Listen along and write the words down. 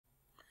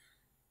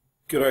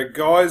G'day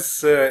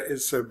guys,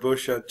 it's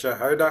Bush at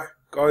Jahoda.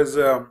 Guys,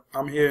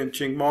 I'm here in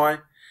Chiang Mai.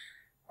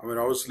 I mean,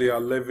 obviously I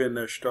live in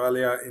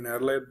Australia, in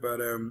Adelaide,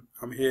 but I'm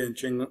here in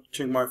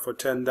Chiang Mai for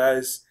 10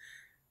 days,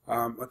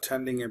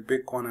 attending a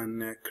Bitcoin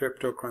and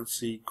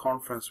cryptocurrency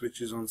conference, which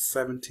is on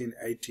 17th,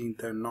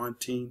 18th and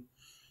 19th.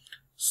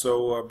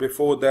 So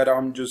before that,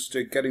 I'm just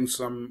getting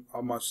some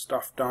of my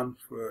stuff done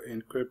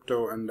in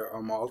crypto, and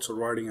I'm also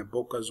writing a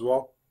book as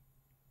well.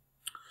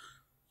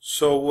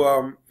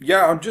 So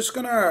yeah, I'm just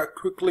gonna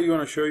quickly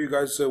show you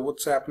guys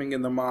what's happening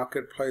in the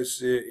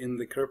marketplace in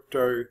the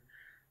crypto.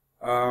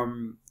 I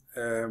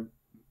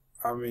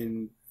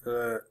mean,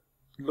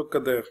 look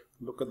at the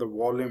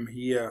volume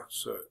here.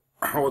 So,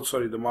 oh,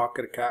 sorry, the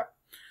market cap.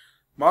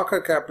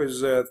 Market cap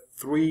is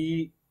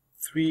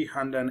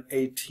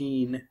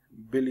 $318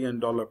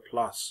 billion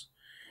plus,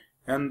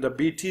 and the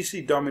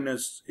BTC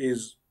dominance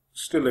is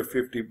still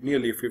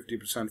nearly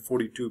 50%,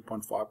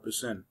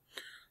 42.5%.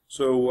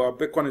 So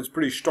Bitcoin is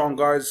pretty strong,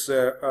 guys.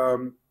 I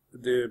mean,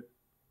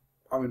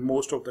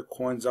 most of the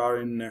coins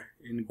are in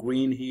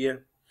green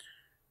here.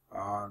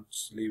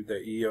 Let's leave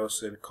the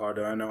EOS and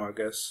Cardano, I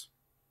guess.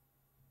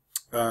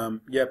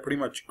 Yeah, pretty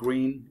much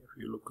green. If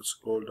you look and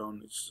scroll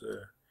down, it's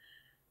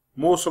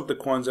most of the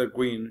coins are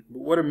green. But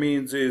what it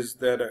means is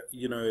that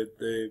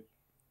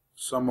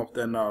some of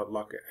them are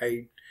like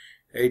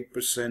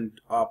 8%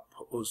 up,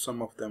 or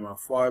some of them are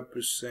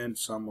 5%.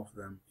 Some of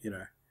them,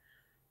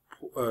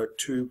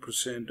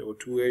 2% or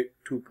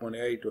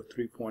 2.8 or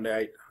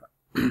 3.8.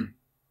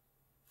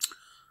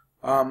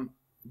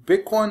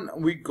 Bitcoin,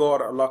 we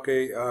got like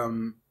a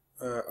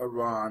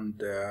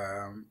around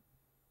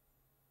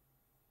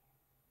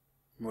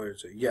where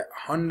is it? Yeah,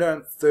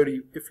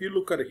 130. If you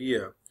look at it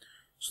here,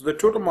 so the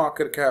total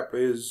market cap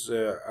is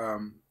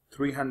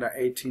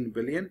 318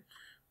 billion,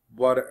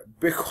 but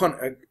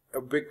Bitcoin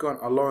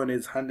alone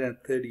is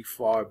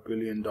 135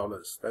 billion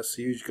dollars. That's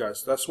huge,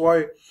 guys. That's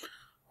why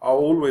I'm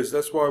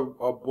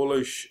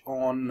bullish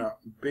on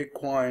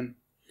Bitcoin,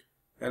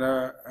 and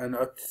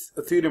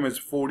Ethereum is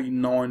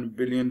 $49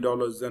 billion.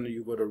 Then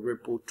you got a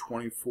Ripple,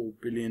 $24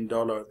 billion.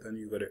 Then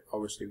you got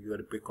obviously you got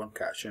a Bitcoin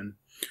Cash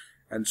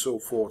and so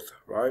forth,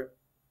 right?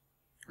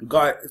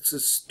 Guys,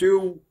 it's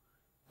still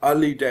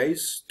early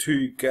days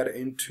to get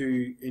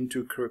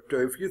into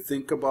crypto. If you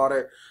think about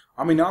it,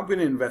 I mean, I've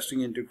been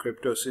investing into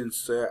crypto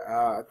since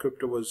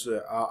crypto was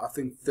I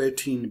think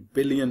 $13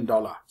 billion.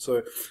 So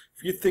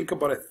if you think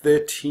about it,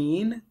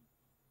 13,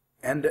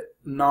 and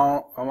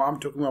now I'm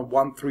talking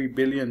about $13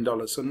 billion.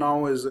 So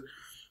now is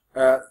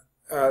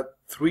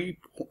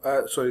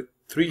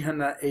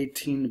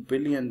 $318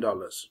 billion,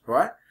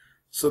 right?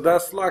 So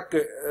that's like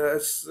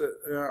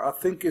I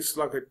think it's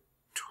like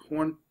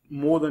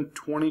more than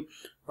 20,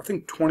 I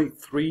think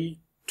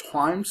 23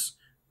 times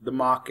the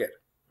market,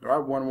 right?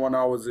 When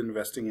I was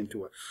investing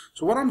into it.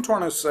 So what I'm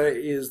trying to say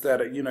is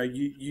that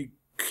you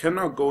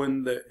cannot go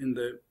in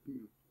the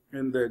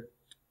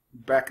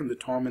back in the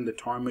time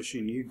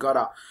machine. You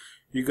gotta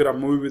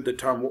move with the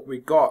time. What we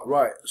got,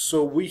 right?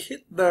 So we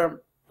hit the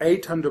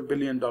 $800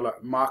 billion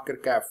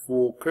market cap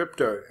for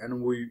crypto,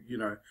 and we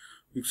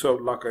sort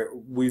of like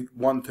with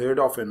 1/3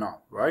 of it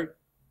now, right?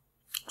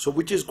 So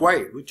which is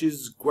great.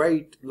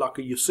 Like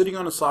you're sitting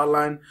on a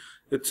sideline,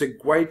 it's a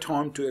great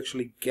time to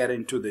actually get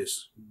into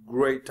this.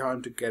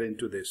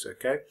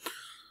 Okay.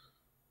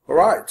 All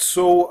right.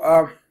 So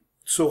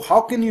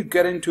how can you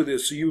get into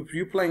this? So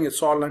you're playing a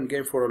sideline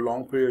game for a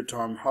long period of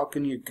time. How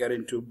can you get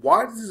into?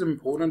 Why is this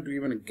important to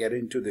even get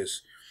into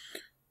this?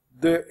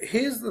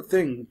 Here's the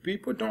thing: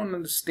 people don't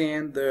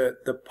understand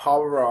the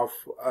power of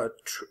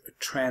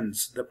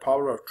trends. The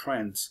power of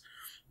trends.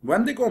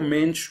 When they go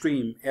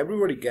mainstream,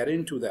 everybody get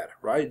into that,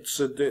 right?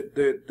 So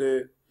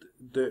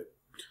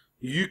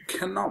you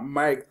cannot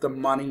make the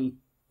money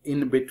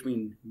in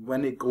between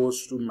when it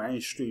goes to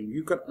mainstream.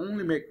 You can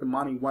only make the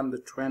money when the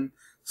trend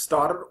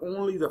started.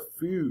 Only the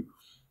few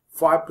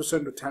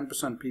 5% or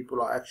 10%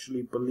 people are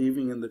actually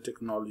believing in the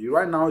technology.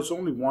 Right now it's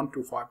only 1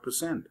 to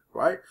 5%,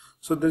 right?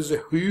 So there's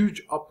a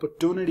huge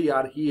opportunity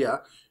out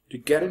here to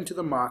get into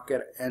the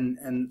market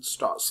and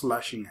start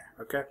slashing it.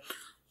 Okay,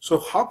 so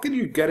how can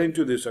you get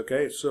into this?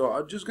 Okay, so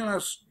I'm just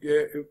gonna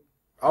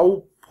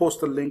I'll post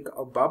the link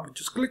above.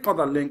 Just click on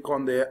the link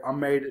on there. I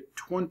made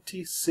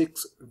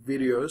 26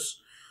 videos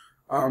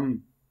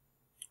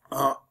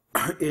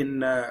in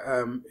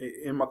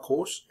my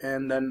course,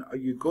 and then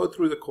you go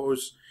through the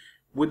course.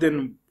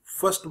 Within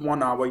first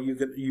 1 hour,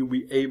 you'll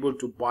be able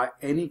to buy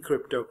any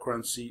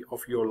cryptocurrency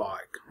of your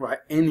like,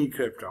 right? Any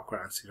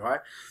cryptocurrency,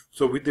 right?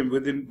 So within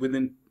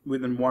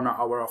 1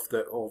 hour of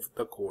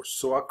the course.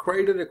 So I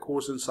created a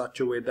course in such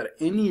a way that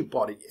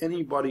anybody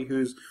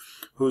who's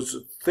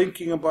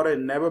thinking about it,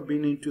 never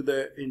been into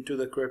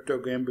the crypto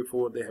game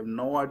before, they have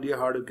no idea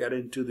how to get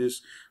into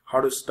this,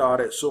 how to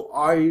start it. So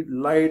I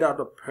laid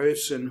out a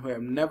person who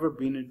have never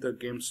been into the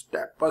game,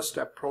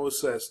 step-by-step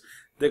process.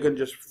 They can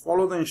just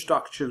follow the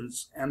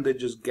instructions and they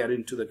just get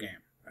into the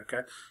game.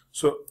 Okay,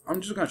 so I'm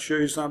just going to show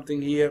you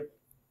something here.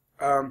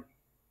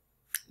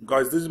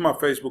 Guys, this is my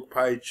Facebook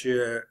page.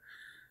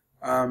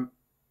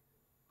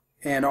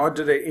 and I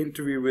did an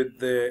interview with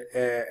the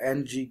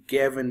NG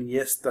Gavin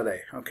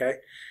yesterday. Okay,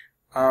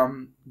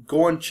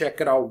 go and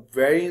check it out.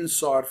 Very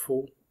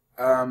insightful,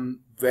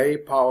 very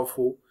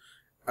powerful.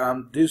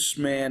 This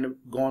man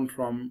gone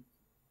from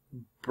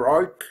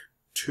broke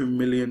to $1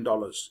 million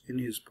in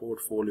his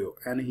portfolio,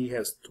 and he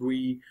has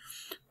three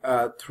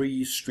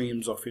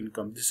streams of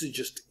income. This is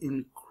just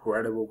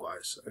incredible,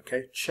 guys.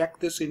 Okay, check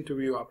this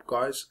interview up,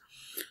 guys.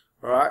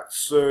 All right,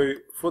 so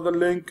for the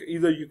link,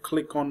 either you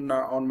click on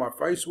my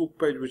Facebook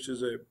page, which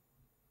is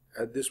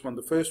this one,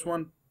 the first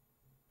one,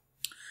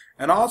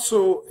 and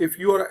also if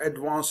you are an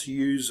advanced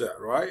user,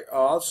 right, I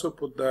also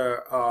put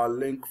the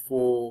link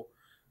for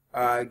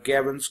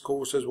Gavin's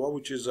course as well,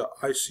 which is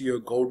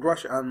ICO Gold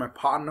Rush. I'm my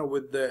partner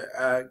with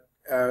the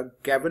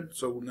Gavin,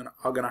 so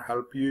I'm gonna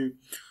help you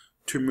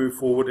to move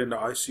forward in the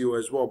ICO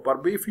as well.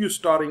 But if you're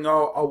starting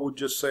out, I would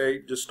just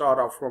say just start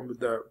off from with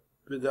the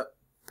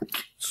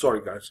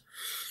sorry guys,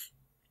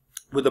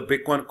 with the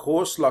Bitcoin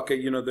course, like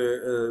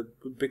the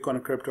Bitcoin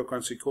and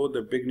cryptocurrency course,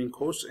 the beginning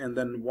course, and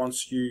then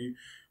once you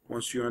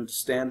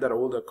understand that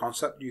all the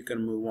concept, you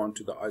can move on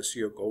to the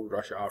ICO Gold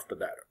Rush after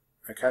that.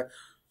 Okay,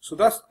 so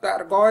that's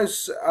that,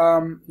 guys.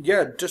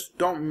 Yeah, just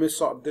don't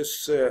miss out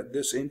this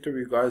this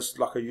interview, guys.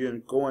 Like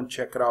you go and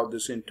check it out,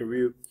 this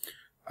interview,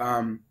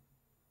 and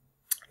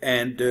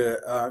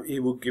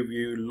it will give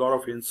you a lot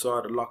of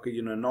insight, like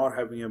not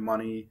having your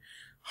money,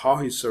 how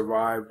he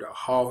survived,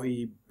 how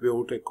he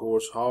built a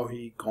course, how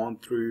he gone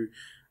through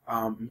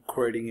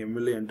creating $1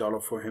 million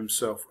for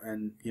himself,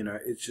 and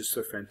it's just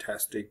a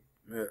fantastic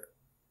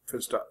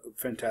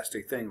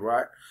fantastic thing,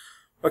 right?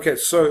 Okay,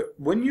 so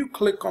when you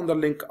click on the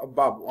link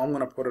above, I'm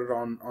gonna put it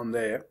on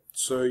there,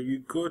 so you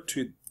go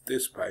to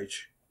this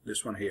page,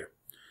 this one here.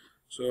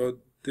 So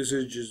this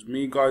is just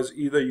me, guys.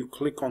 Either you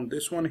click on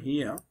this one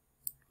here,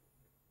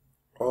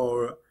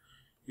 or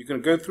you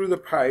can go through the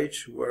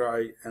page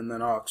where and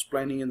then I'm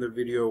explaining in the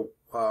video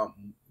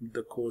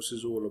the course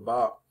is all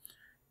about,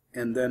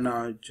 and then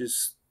I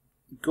just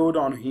go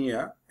down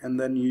here, and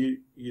then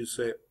you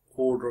say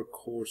order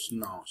course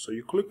now. So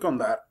you click on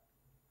that.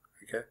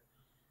 Okay,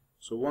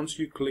 so once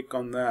you click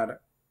on that,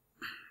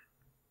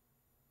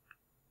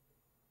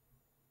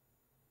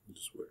 I'm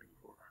just waiting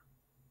for it.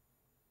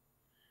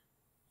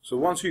 So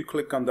once you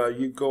click on that,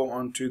 you go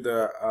on to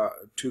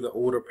the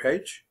order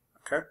page.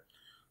 Okay,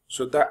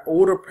 so that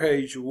order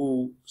page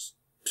will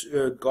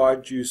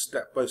guide you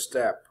step by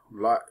step.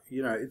 Like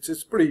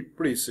it's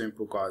pretty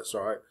simple, guys.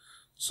 All right.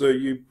 So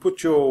you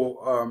put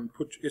your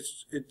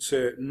it's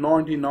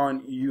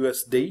 99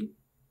 USD,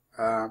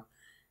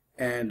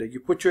 and you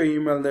put your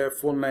email there,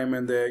 full name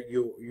in there,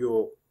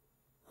 your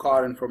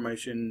card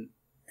information,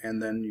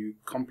 and then you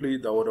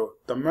complete the order.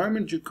 The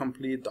moment you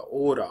complete the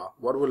order,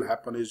 what will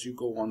happen is you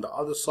go on the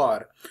other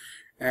side,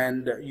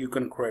 and you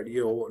can create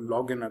your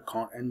login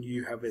account, and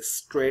you have a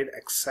straight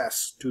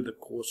access to the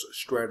course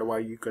straight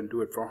away. You can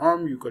do it from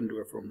home, you can do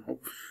it from home,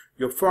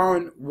 your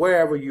phone,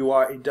 wherever you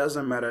are. It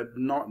doesn't matter,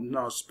 not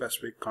a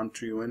specific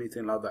country or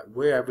anything like that.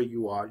 Wherever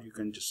you are, you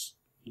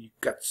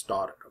get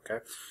started. Okay,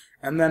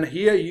 and then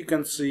here you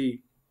can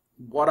see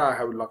what I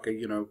have, like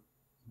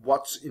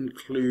what's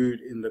included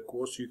in the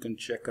course. You can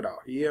check it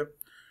out here.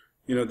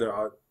 There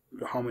are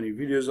how many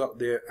videos up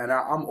there, and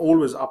I'm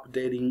always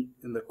updating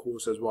in the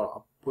course as well.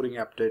 I'm putting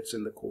updates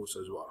in the course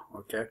as well.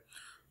 Okay,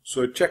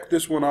 so check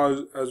this one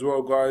out as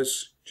well,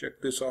 guys.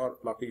 Check this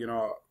out, like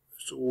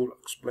it's all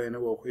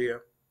explainable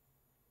here.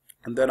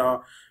 And then I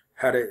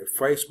had a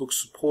Facebook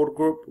support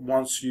group.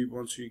 Once you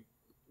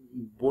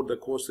bought the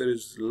course, there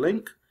is a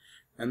link,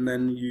 and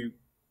then you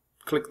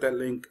click that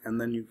link, and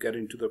then you get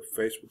into the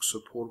Facebook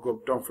support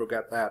group. Don't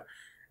forget that.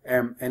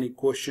 Any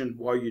question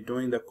while you're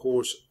doing the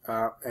course,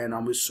 and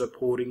I'm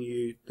supporting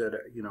you, that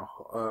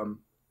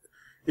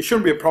it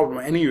shouldn't be a problem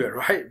anyway,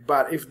 right?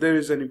 But if there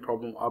is any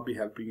problem, I'll be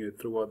helping you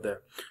throughout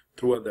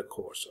the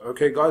course.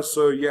 Okay, guys.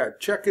 So yeah,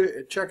 check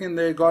in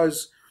there,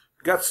 guys.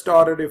 Get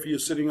started. If you're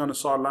sitting on a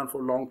sideline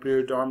for a long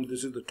period of time,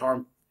 this is the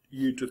time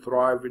you to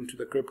thrive into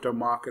the crypto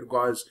market,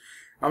 guys.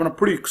 I'm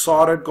pretty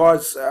excited,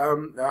 guys.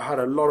 I had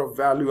a lot of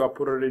value. I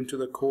put it into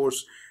the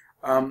course.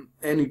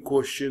 Any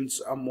questions,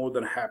 I'm more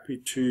than happy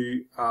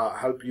to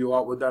help you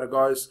out with that,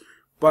 guys.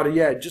 But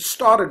yeah, just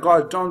start it,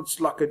 guys. Don't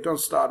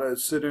start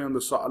sitting on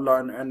the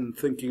sideline and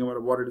thinking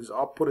about what it is.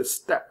 I'll put it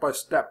step by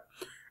step,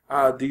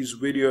 these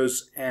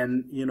videos,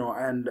 and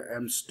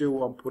and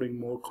still I'm putting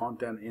more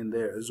content in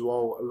there as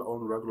well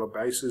on a regular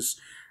basis.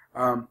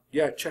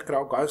 Yeah, check it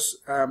out, guys.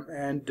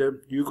 And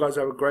you guys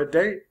have a great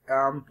day.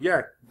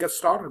 Yeah, get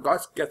started,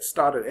 guys. Get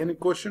started. Any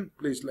question,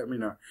 please let me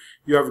know.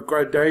 You have a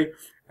great day,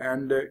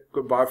 and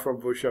goodbye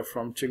from Busha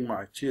from Chiang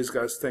Mai. Cheers,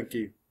 guys. Thank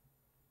you.